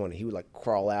last one. He would like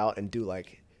crawl out and do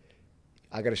like,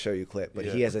 I got to show you a clip, but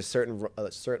he has a certain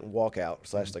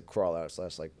walkout / like crawl out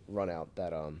 / like run out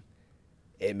that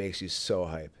it makes you so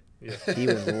hype. Yeah. He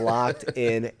was locked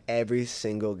in every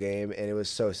single game, and it was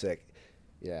so sick.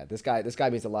 Yeah, this guy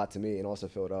means a lot to me, and also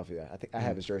Philadelphia. I think I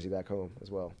have his jersey back home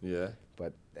as well. Yeah.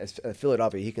 But as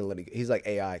Philadelphia, he's like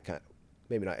AI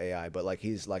maybe not AI, but like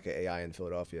he's like an AI in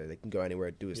Philadelphia. They can go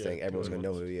anywhere, do his thing. Everyone's gonna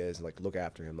know who he is, and like look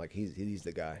after him. Like he's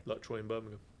the guy. Like Troy in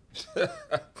Birmingham.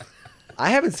 I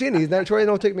haven't seen it. Troy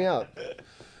don't take me out.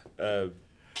 I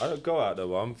don't go out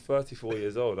though. I'm 34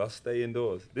 years old. I stay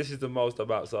indoors. This is the most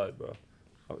I'm outside, bro.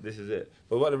 This is it.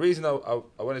 But the reason I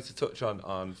wanted to touch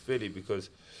on Philly, because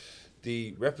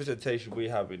the representation we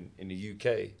have in the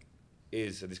UK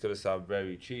is, and it's going to sound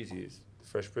very cheesy, is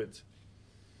Fresh Prince.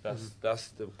 That's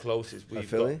the closest we've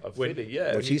Philly? got. Philly,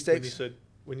 yeah. Cheesesteaks?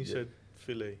 When you said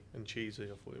Philly and cheesy,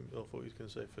 I thought he was going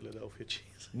to say Philadelphia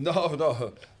cheese.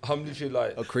 No. I'm literally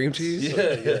like... A cream cheese?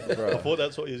 Yeah. Bro. I thought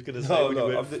that's what he was going to say when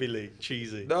you went Philly,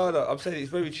 cheesy. No, I'm saying it's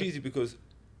very cheesy because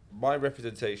my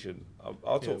representation,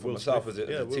 I'll talk for myself as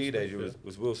a teenager,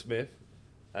 was Will Smith,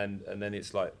 and then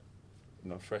it's like,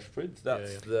 Fresh Prince.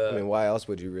 That's the... I mean, why else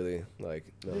would you really, like...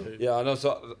 No. Yeah, I know.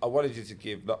 So I wanted you to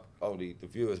give not only the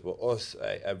viewers, but us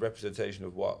a representation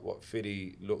of what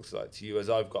Philly looks like to you. As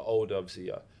I've got older,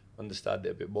 obviously, I understand it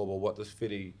a bit more, but what does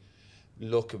Philly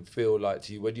look and feel like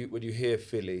to you? When you hear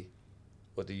Philly,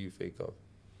 what do you think of?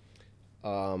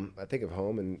 I think of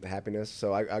home and happiness.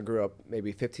 So I grew up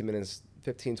maybe 20 minutes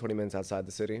outside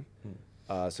the city.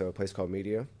 So a place called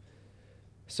Media.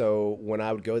 So when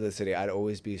I would go to the city, I'd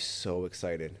always be so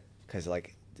excited because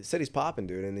like the city's popping,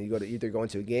 dude. And you either going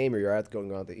to a game or you're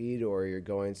going out to eat or you're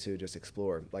going to just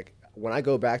explore. Like when I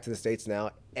go back to the States now,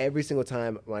 every single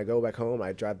time when I go back home,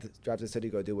 I drive to the city,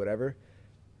 go do whatever.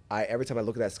 Every time I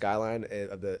look at that skyline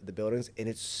of the buildings, and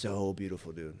it's so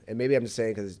beautiful, dude. And maybe I'm just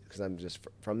saying because I'm just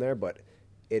from there, but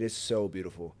it is so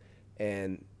beautiful.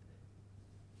 And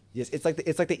yes, it's like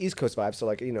the East Coast vibe. So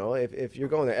like, if you're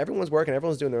going there, everyone's working,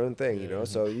 everyone's doing their own thing,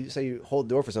 So you say you hold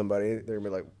the door for somebody, they're gonna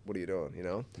be like, "What are you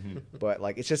doing?" But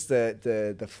like, it's just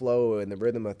the flow and the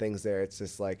rhythm of things there. It's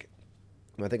just like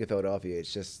when I think of Philadelphia,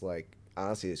 it's just like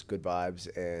honestly, it's good vibes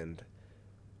and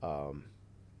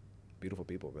beautiful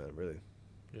people, man. Really.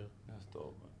 Yeah, that's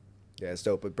dope, man. Yeah, it's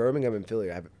dope. But Birmingham and Philly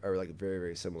are like very,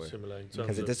 very similar. Similar in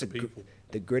terms of the people.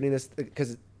 The grittiness,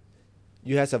 because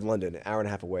you guys have London, an hour and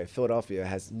a half away. Philadelphia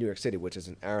has New York City, which is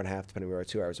an hour and a half, depending where,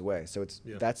 2 hours away. So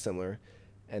that's similar.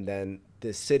 And then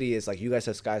the city is like, you guys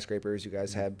have skyscrapers, you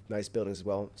guys have nice buildings as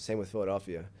well. Same with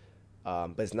Philadelphia.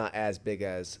 But it's not as big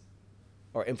as,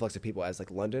 or influx of people as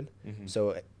like London.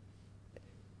 So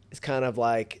it's kind of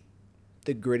like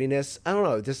the grittiness. I don't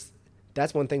know,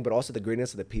 that's one thing, but also the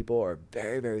grittiness of the people are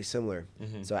very, very similar.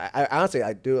 So I honestly,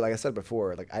 I do, like I said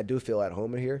before, like I do feel at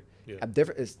home in here. Yeah. I'm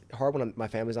different. It's hard when my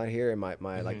family's not here and my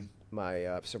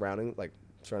surroundings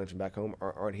from back home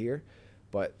aren't here,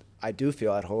 but I do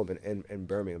feel at home in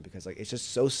Birmingham because like it's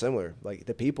just so similar. Like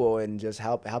the people and just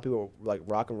how people like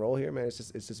rock and roll here, man. It's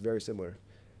just very similar.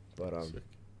 But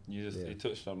you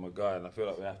touched on my guy, and I feel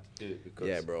like we have to do it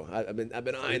because bro. I've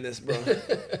been eyeing this, bro.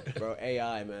 Bro,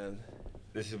 AI, man.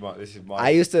 This is my. I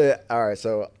used to. All right,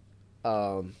 so.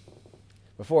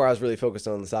 Before I was really focused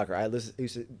on the soccer, I used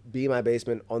to be in my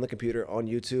basement on the computer on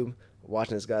YouTube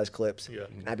watching this guy's clips,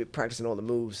 and I'd be practicing all the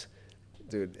moves.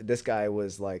 Dude, this guy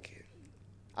was like,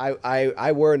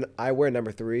 I wear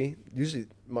number 3. Usually,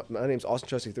 my name's Auston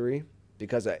Trusty 3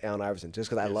 because of Allen Iverson, just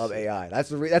because I love AI. That's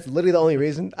literally the only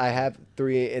reason I have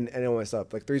 3 in any of my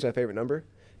stuff. Like 3 is my favorite number,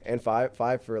 and 5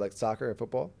 for like soccer and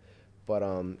football, but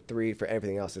 3 for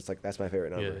everything else. It's like that's my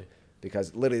favorite number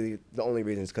because literally the only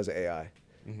reason is because of AI.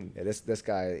 Yeah, this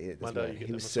guy,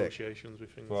 he was sick.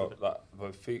 With things well,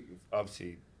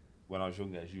 obviously, when I was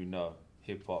younger, as you know,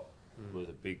 hip hop was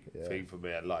a big thing for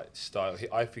me. And like style,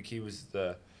 I think he was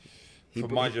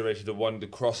from my generation, the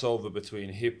crossover between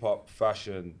hip hop,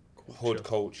 fashion, hood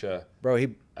culture, bro.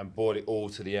 And brought it all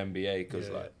to the NBA because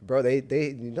bro, they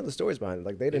you know the stories behind it.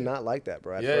 Like they did not like that,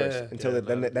 bro. At first, until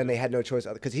then they had no choice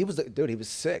because he was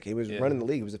sick. He was running the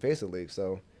league. He was the face of the league.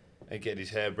 So. And getting his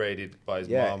hair braided by his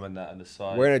mom and that on the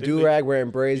side. Wearing a do-rag, wearing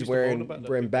braids,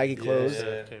 wearing baggy clothes.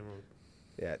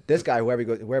 Yeah, this guy, whoever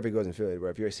he goes in Philly, bro,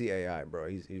 if you see AI, bro,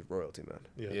 he's royalty, man.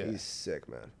 Yeah. He's sick,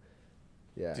 man.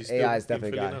 Yeah, AI is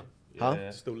definitely a guy. Huh?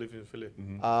 Yeah. Still living in Philly.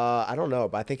 I don't know,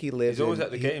 but I think he lives. He's always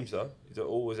at the games, though. He's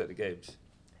always at the games.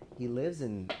 He lives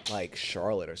in like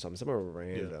Charlotte or somewhere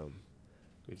random.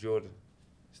 With Jordan.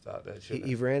 Start there, shouldn't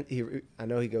He ran. I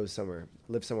know he goes somewhere,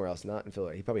 lives somewhere else, not in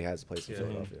Philly. He probably has a place in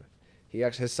Philadelphia.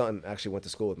 His son actually went to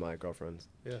school with my girlfriend.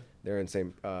 Yeah. They're in the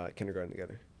same kindergarten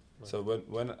together. So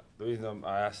when the reason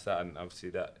I asked that, and obviously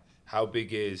that, how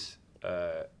big is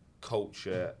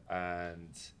culture and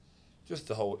just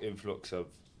the whole influx of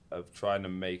trying to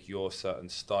make your certain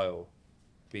style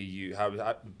be you?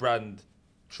 How brand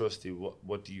Trusty?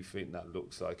 What do you think that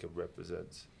looks like and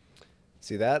represents?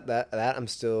 See that I'm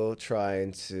still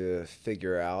trying to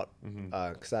figure out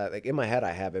because I like in my head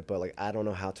I have it, but like I don't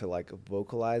know how to like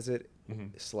vocalize it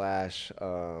 /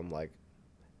 like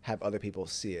have other people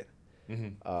see it.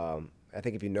 I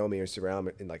think if you know me or surround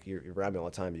me and like you're around me all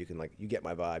the time, you can like you get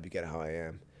my vibe, you get how I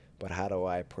am. But how do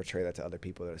I portray that to other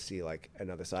people to see like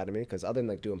another side of me? Because other than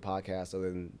like doing podcasts, other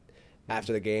than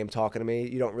after the game talking to me,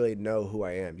 you don't really know who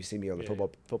I am. You see me on the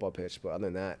football pitch, but other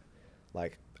than that,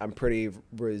 like I'm pretty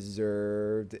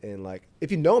reserved and like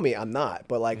if you know me, I'm not.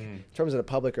 But like in terms of the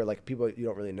public or like people you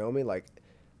don't really know me, like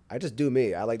I just do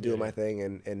me. I like doing my thing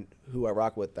and who I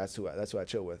rock with. That's who I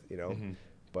chill with, you know.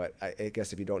 But I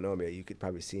guess if you don't know me, I could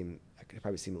probably seem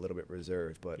a little bit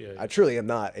reserved. But I truly am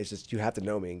not. It's just you have to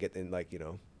know me and get in like you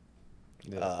know.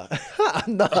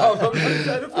 I'm not. I'm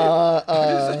excited for you. I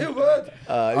didn't say a word.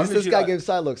 This guy gives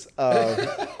side looks. No,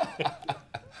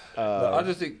 I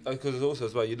just think because also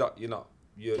as well,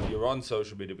 you're on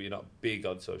social media, but you're not big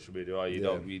on social media, right? You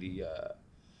don't really,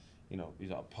 he's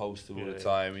not posted all the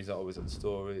time. He's not always on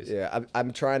stories. Yeah,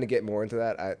 I'm trying to get more into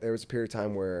that. There was a period of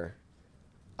time where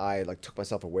I like took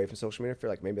myself away from social media for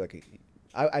like maybe like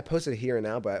I posted here and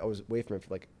now, but I was away from it for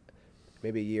like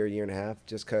maybe a year and a half,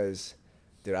 just because,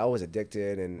 dude, I was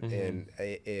addicted and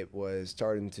it was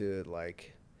starting to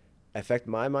like affect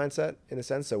my mindset in a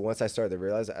sense. So once I started to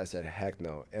realize it, I said, heck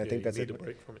no. And I think that's need a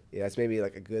break from it. Yeah, that's maybe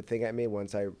like a good thing at me.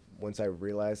 Once I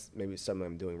realized maybe something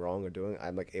I'm doing wrong or doing,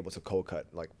 I'm like able to cold cut,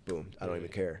 like boom, I don't even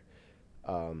care.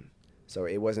 So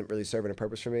it wasn't really serving a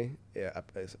purpose for me,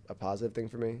 a positive thing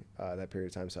for me that period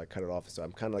of time. So I cut it off. So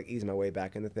I'm kind of like easing my way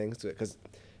back into things because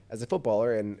as a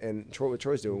footballer and what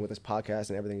Troy's doing with this podcast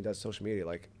and everything he does social media,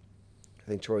 like I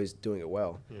think Troy's doing it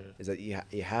well. Is that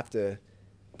you have to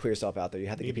put yourself out there. You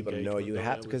have to get people to know you.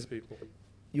 Have because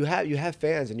you have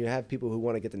fans and you have people who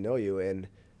want to get to know you, and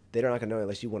they're not gonna know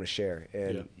unless you want to share.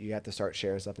 And you have to start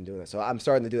sharing stuff and doing that. So I'm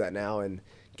starting to do that now and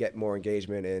get more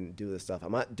engagement and do this stuff.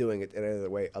 I'm not doing it in any other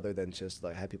way other than just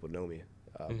like have people know me.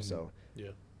 So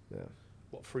yeah.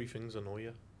 What 3 things annoy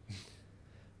you?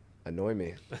 Annoy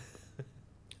me.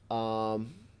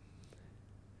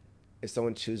 If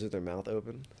someone chews with their mouth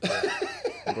open,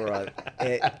 bro,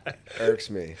 it irks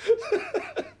me.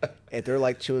 If they're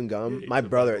like chewing gum, my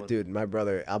brother,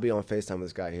 I'll be on FaceTime with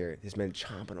this guy here. He's been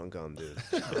chomping on gum, dude.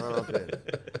 Chomping.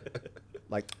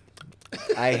 Like,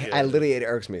 I literally, it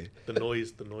irks me. The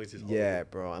noise is horrible. Yeah,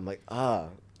 bro. I'm like,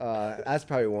 that's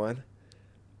probably one.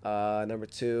 Number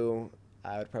 2,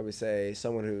 I would probably say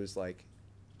someone who's like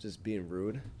just being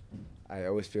rude. I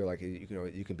always feel like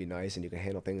you can be nice and you can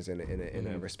handle things in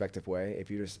a respectftive way.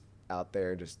 If you're just out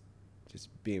there just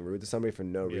being rude to somebody for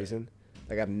no reason,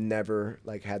 like I've never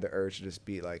like had the urge to just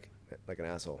be like an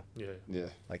asshole. Yeah.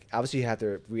 Like obviously you have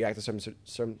to react to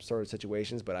some sort of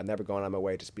situations, but I've never gone on my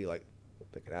way to just be like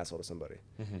an asshole to somebody.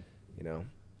 You know,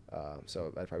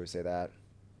 so I'd probably say that.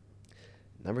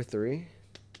 Number 3.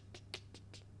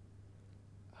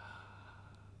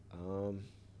 I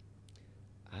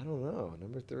don't know.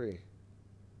 Number 3.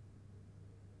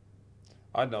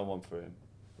 I know one for him.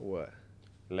 What?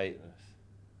 Lateness.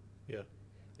 Yeah.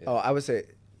 Oh, I would say.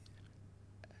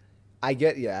 I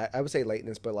would say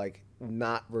lateness, but like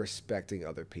not respecting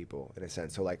other people in a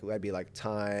sense. So like that'd be like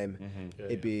time.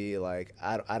 It'd be like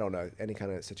I don't know, any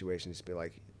kind of situation. Just be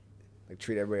like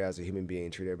treat everybody as a human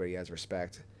being, treat everybody as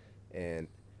respect, and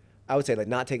I would say like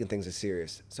not taking things as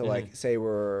serious. So like say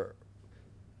we're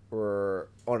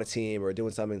on a team or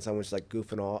doing something, and someone's like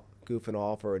goofing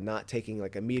off, or not taking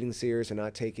like a meeting serious, or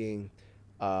not taking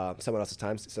someone else's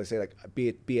time. So say like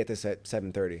be at this at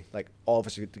 7:30. Like all of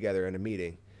us are together in a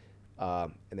meeting,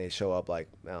 and they show up like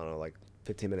I don't know, like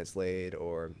 15 minutes late,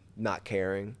 or not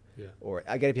caring. Or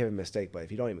I get if you have a mistake, but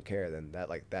if you don't even care, then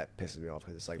that pisses me off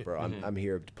because it's like, bro, I'm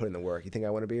here to put in the work. You think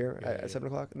I want to be here at 7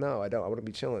 o'clock? No, I don't. I want to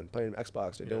be chilling, playing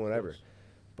Xbox or doing whatever.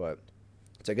 But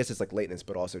so I guess it's like lateness,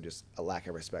 but also just a lack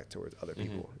of respect towards other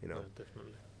people. You know,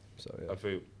 definitely. So I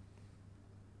feel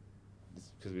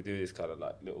because we do this kind of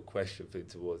like little question thing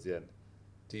towards the end.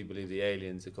 Do you believe the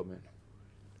aliens are coming?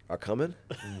 Are coming?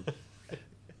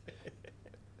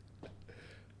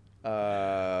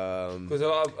 Because a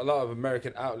lot of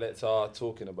American outlets are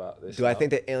talking about this. Do I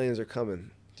think that aliens are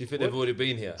coming? Do you think they've already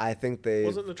been here? I think they.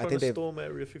 Wasn't they trying to storm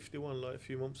Area 51 like a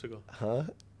few months ago? Huh?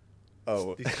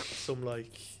 Oh. Some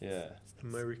like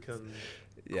American.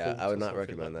 Yeah, I would not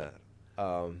recommend that.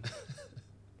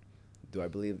 Do I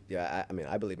believe? Yeah, I mean,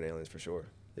 I believe in aliens for sure.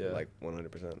 Yeah, like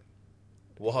 100%.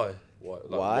 Why?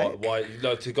 Why? Why?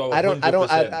 No, to go.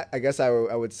 I guess I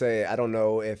would say I don't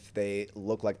know if they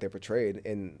look like they're portrayed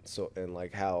in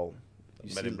like how.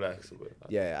 Men in Black.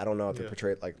 Yeah, I don't know if they're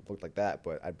portrayed look like that,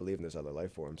 but I believe there's other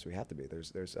life forms. We have to be.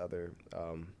 There's other.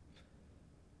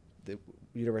 The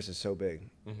universe is so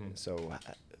big, so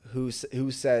who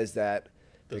says that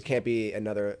there can't be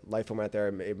another life form out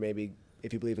there? Maybe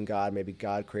if you believe in God, maybe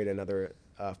God created another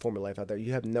form of life out there.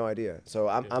 You have no idea. So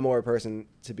I'm more a person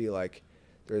to be like,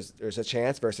 there's a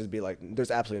chance versus be like,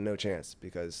 there's absolutely no chance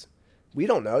because. We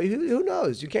don't know. Who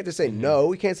knows? You can't just say no.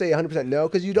 We can't say 100% no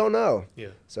because you don't know.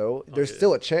 Yeah. So there's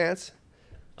still a chance.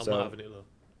 I'm not having it though.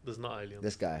 There's not aliens.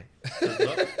 This guy.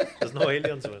 There's no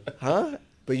aliens, man. Huh?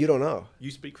 But you don't know. You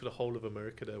speak for the whole of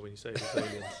America there when you say there's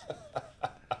aliens.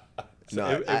 So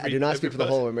no, I do not speak for the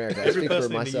whole of America. I speak for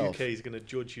myself. Every person in the UK is going to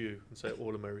judge you and say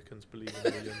all Americans believe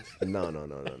in aliens. No.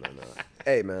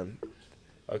 Hey, man.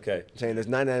 Okay. I'm saying there's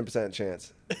 99%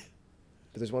 chance.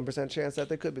 But there's 1% chance that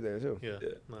they could be there too. Yeah.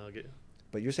 No, I get you.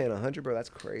 But you're saying 100, bro? That's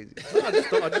crazy. No,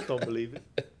 I just don't believe it.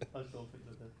 I just don't think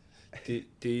that.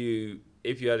 Do you,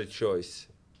 if you had a choice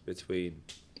between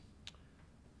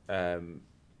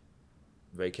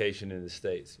vacation in the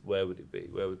States, where would it be?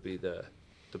 Where would be the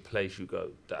place you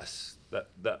go?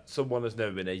 That someone has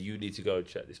never been there. You need to go and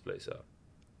check this place out.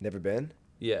 Never been?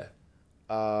 Yeah.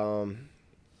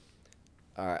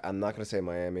 All right, I'm not going to say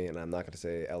Miami, and I'm not going to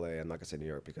say LA, I'm not going to say New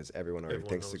York, because everyone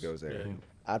thinks knows. It goes there. Yeah.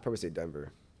 I'd probably say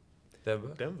Denver.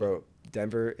 Denver? Bro,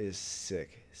 Denver is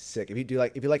sick. If you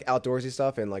like outdoorsy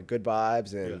stuff and like good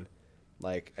vibes and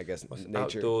like, I guess,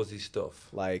 nature. Outdoorsy stuff?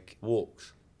 Like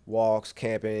walks,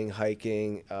 camping,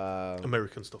 hiking.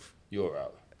 American stuff. You're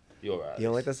out. You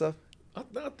don't like that stuff? I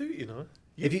do, you know.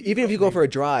 Even if you go for a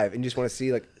drive and you just want to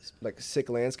see like sick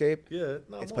landscape,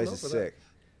 this place is sick.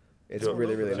 It's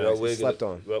really nice. It's slept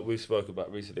on. What we spoke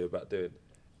about recently about doing,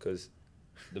 because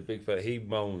the big fella, he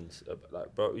moans about,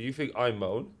 like, bro. You think I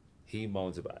moan? He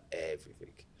moans about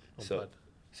everything. So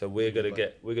we're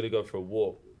gonna go for a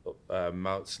walk up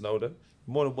Mount Snowdon.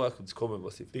 You're more than welcome to come with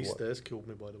us if you want. These stairs killed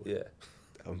me, by the way.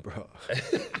 Yeah. Bro.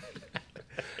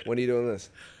 When are you doing this?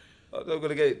 I'm not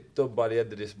gonna get it done by the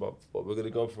end of this month, but we're gonna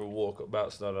go for a walk up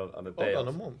Mount Snowdon on a day. On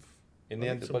a month. By the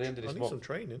end of this month. I need some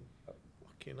training.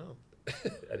 Fucking hell.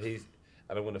 and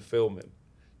I'm going to film him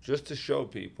just to show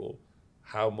people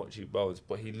how much he moans.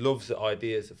 But he loves the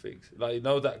ideas of things. Like, you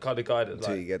know, that kind of guy that's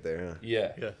until you get there, huh?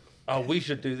 Yeah. Oh, we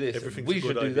should do this. We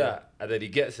should do that. And then he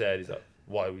gets there and he's like,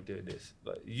 why are we doing this?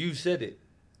 Like, you said it.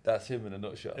 That's him in a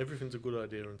nutshell. Everything's a good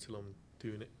idea until I'm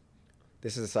doing it.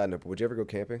 This is a side note, but would you ever go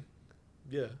camping?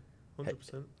 Yeah,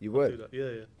 100%. You would? Do that.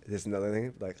 Yeah. This is another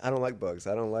thing. Like, I don't like bugs.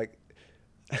 I don't like...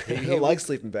 He don't like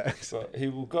sleeping bags. But he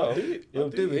will go. He'll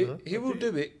do it. He will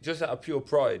do it just out of pure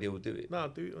pride. He will do it. No, I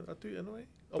do it anyway.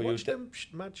 I watch them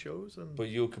mad shows. But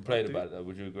you'll complain about it, though.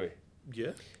 Would you agree? Yeah.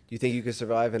 Do you think you could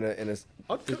survive in a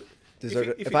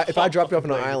desert? If I dropped you off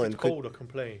on an island, if it's cold, I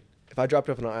complain. If I dropped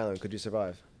you off on an island, could you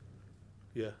survive?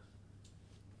 Yeah.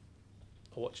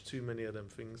 I watch too many of them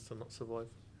things to not survive.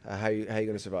 How you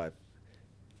gonna survive?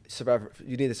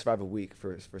 You need to survive a week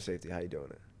for safety. How you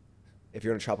doing it? If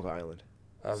you're on a tropical island.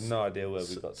 I have no idea where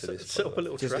we got to this. Set up a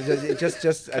little trap.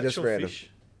 Just random.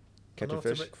 Fish. Catch a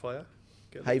fish. To make fire.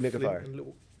 How you make a fire?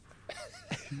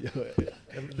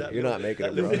 You're not making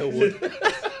it, bro.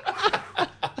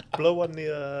 Blow on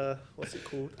the what's it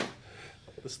called?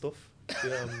 The stuff.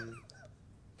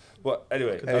 But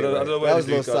anyway, I don't know where that was a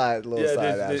little side.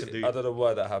 I don't know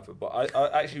why that happened, but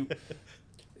I actually.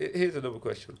 Here's another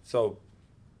question. So,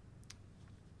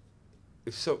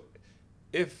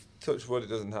 if touch wood it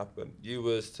doesn't happen, you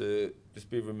was to just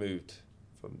be removed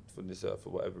from this earth for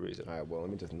whatever reason. All right, well,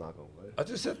 let me just knock on wood. I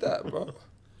just said that, bro.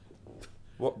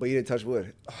 What? But you didn't touch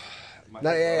wood.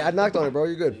 I knocked on it, bro.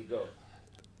 You're good. There you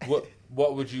go.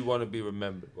 What would you want to be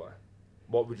remembered by?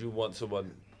 What would you want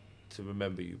someone to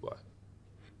remember you by?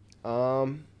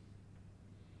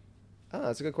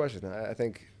 That's a good question. I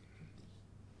think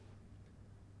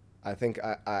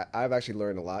I've actually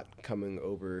learned a lot coming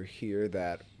over here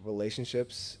that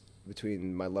relationships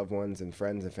between my loved ones and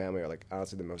friends and family are like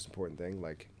honestly the most important thing.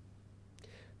 Like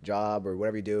job or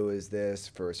whatever you do is this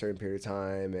for a certain period of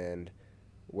time, and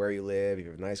where you live, if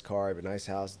you have a nice car, if you have a nice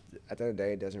house. At the end of the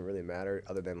day, it doesn't really matter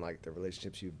other than like the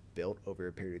relationships you've built over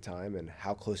a period of time and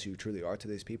how close you truly are to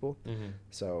these people.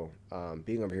 So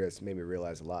being over here has made me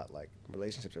realize a lot. Like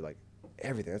relationships are like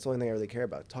everything. That's the only thing I really care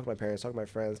about. Talk to my parents, talk to my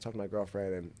friends, talk to my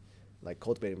girlfriend, and like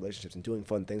cultivating relationships and doing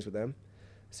fun things with them.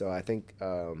 So I think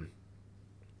I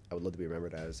would love to be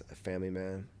remembered as a family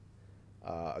man,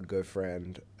 a good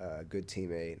friend, a good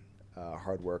teammate, a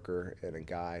hard worker, and a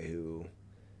guy who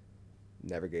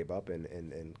never gave up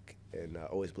and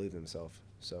always believed in himself.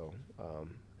 So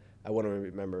I want to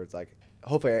remember, it's like,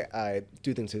 hopefully I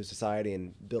do things to society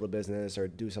and build a business or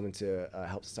do something to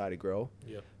help society grow.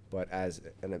 Yeah. But as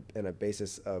in a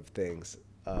basis of things,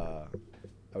 I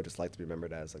would just like to be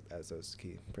remembered as those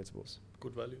key principles.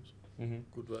 Good values.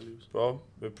 Good values. Bro,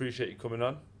 we appreciate you coming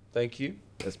on. Thank you.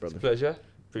 Yes, brother. It's a pleasure.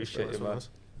 Appreciate Thanks, you, man. nice.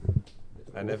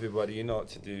 And everybody, you know what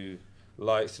to do.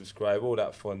 Like, subscribe, all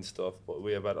that fun stuff. But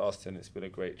we have had Austin. It's been a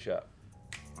great chat.